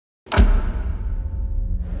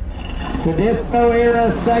The Disco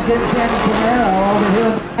Era second gen Camaro over here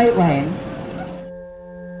in the right lane.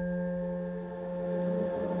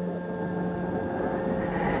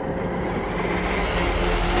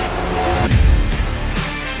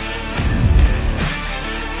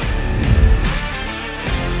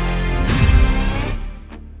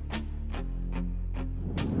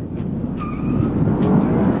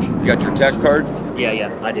 You got your tech card?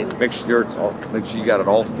 Yeah, I do. Make sure you got it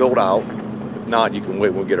all filled out. If not, you can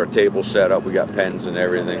wait. We'll get our table set up. We got pens and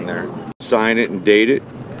everything there. Sign it and date it.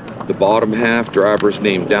 The bottom half, driver's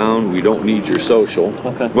name down. We don't need your social.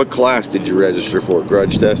 Okay. What class did you register for?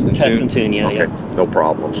 Grudge test and tune? Test and tune, yeah. Okay, yeah. no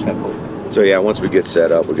problems. Okay, cool. So yeah, once we get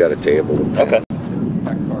set up, we got a table. Okay.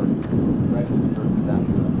 Tech card.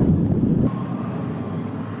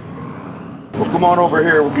 Well, come on over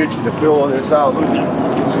here. We'll get you to fill this out. All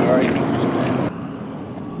right.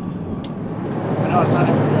 No, it's not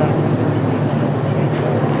it.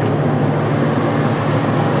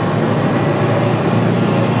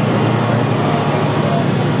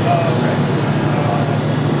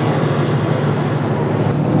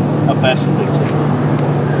 How fast you think?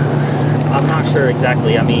 I'm not sure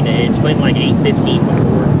exactly. I mean, it's been like 8:15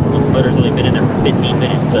 before. This motor's only been in there for 15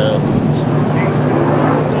 minutes, so.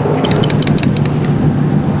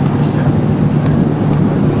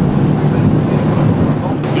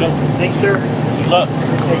 You don't think, sir? Good luck.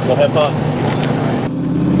 Go have fun.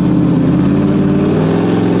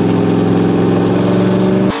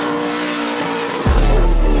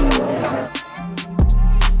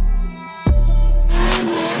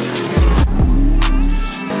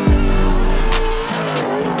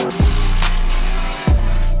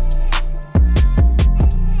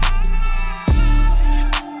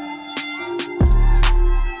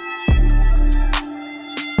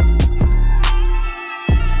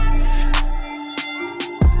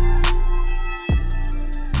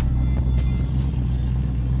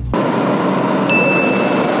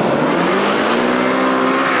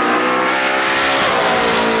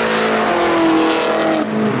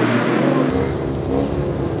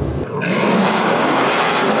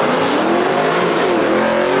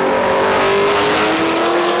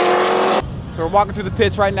 So we're walking through the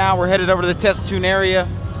pits right now. We're headed over to the test and tune area.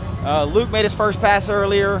 Luke made his first pass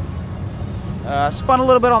earlier. Spun a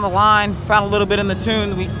little bit on the line, found a little bit in the tune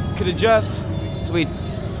that we could adjust. So we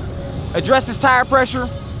addressed his tire pressure,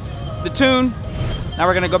 the tune. Now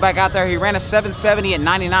we're gonna go back out there. He ran a 770 at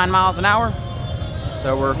 99 miles an hour.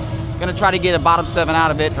 So we're gonna try to get a bottom 7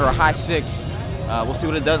 out of it, or a high 6. We'll see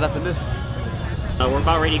what it does after this. We're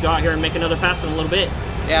about ready to go out here and make another pass in a little bit.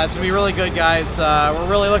 Yeah, it's going to be really good, guys. We're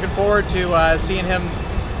really looking forward to seeing him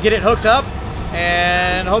get it hooked up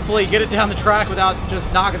and hopefully get it down the track without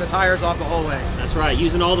just knocking the tires off the whole way. That's right,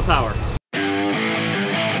 using all the power.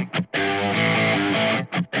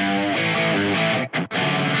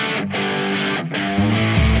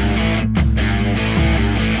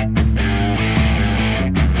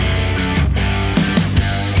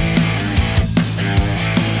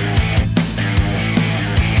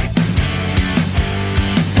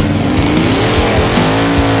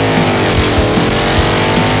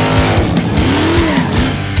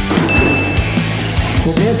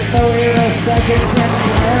 The Disco Era second gen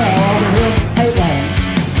Camaro over here in the right lane.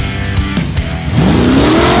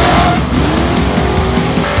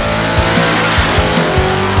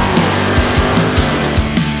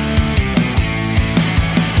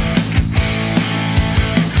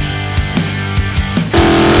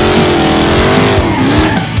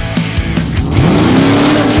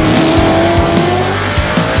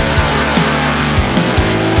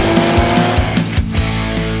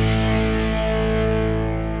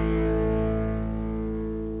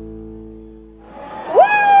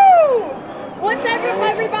 What's up,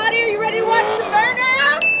 everybody? Are you ready to watch some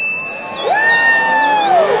burnouts?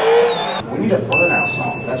 We need a burnout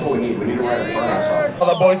song. That's what we need. We need to write a burnout song. All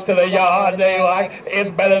the boys to the yard, they like it's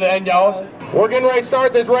better than y'all's. We're getting ready to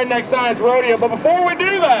start this Redneck Science Rodeo, but before we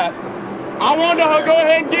do that, I wanted to go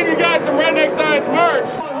ahead and give you guys some Redneck Science merch.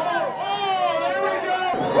 Oh, there we go.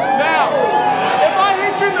 Now, if I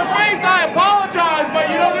hit you in the face, I apologize, but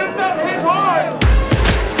you know, this stuff hits hard.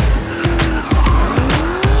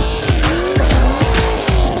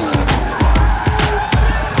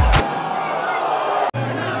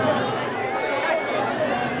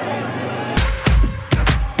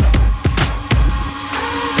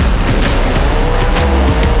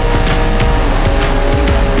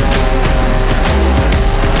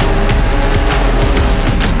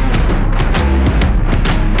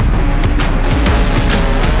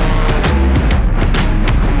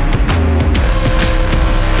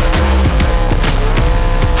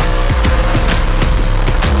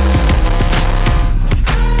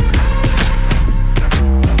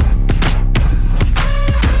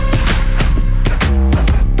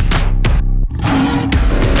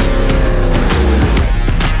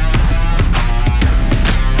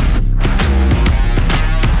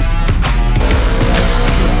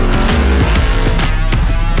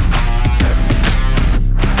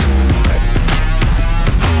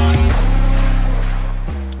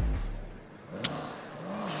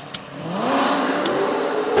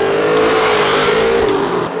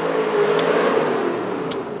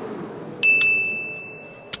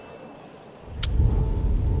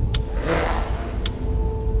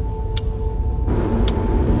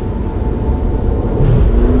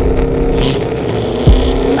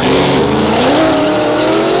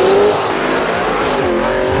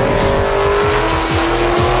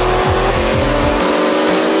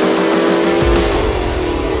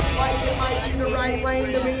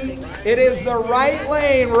 It is the right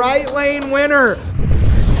lane winner.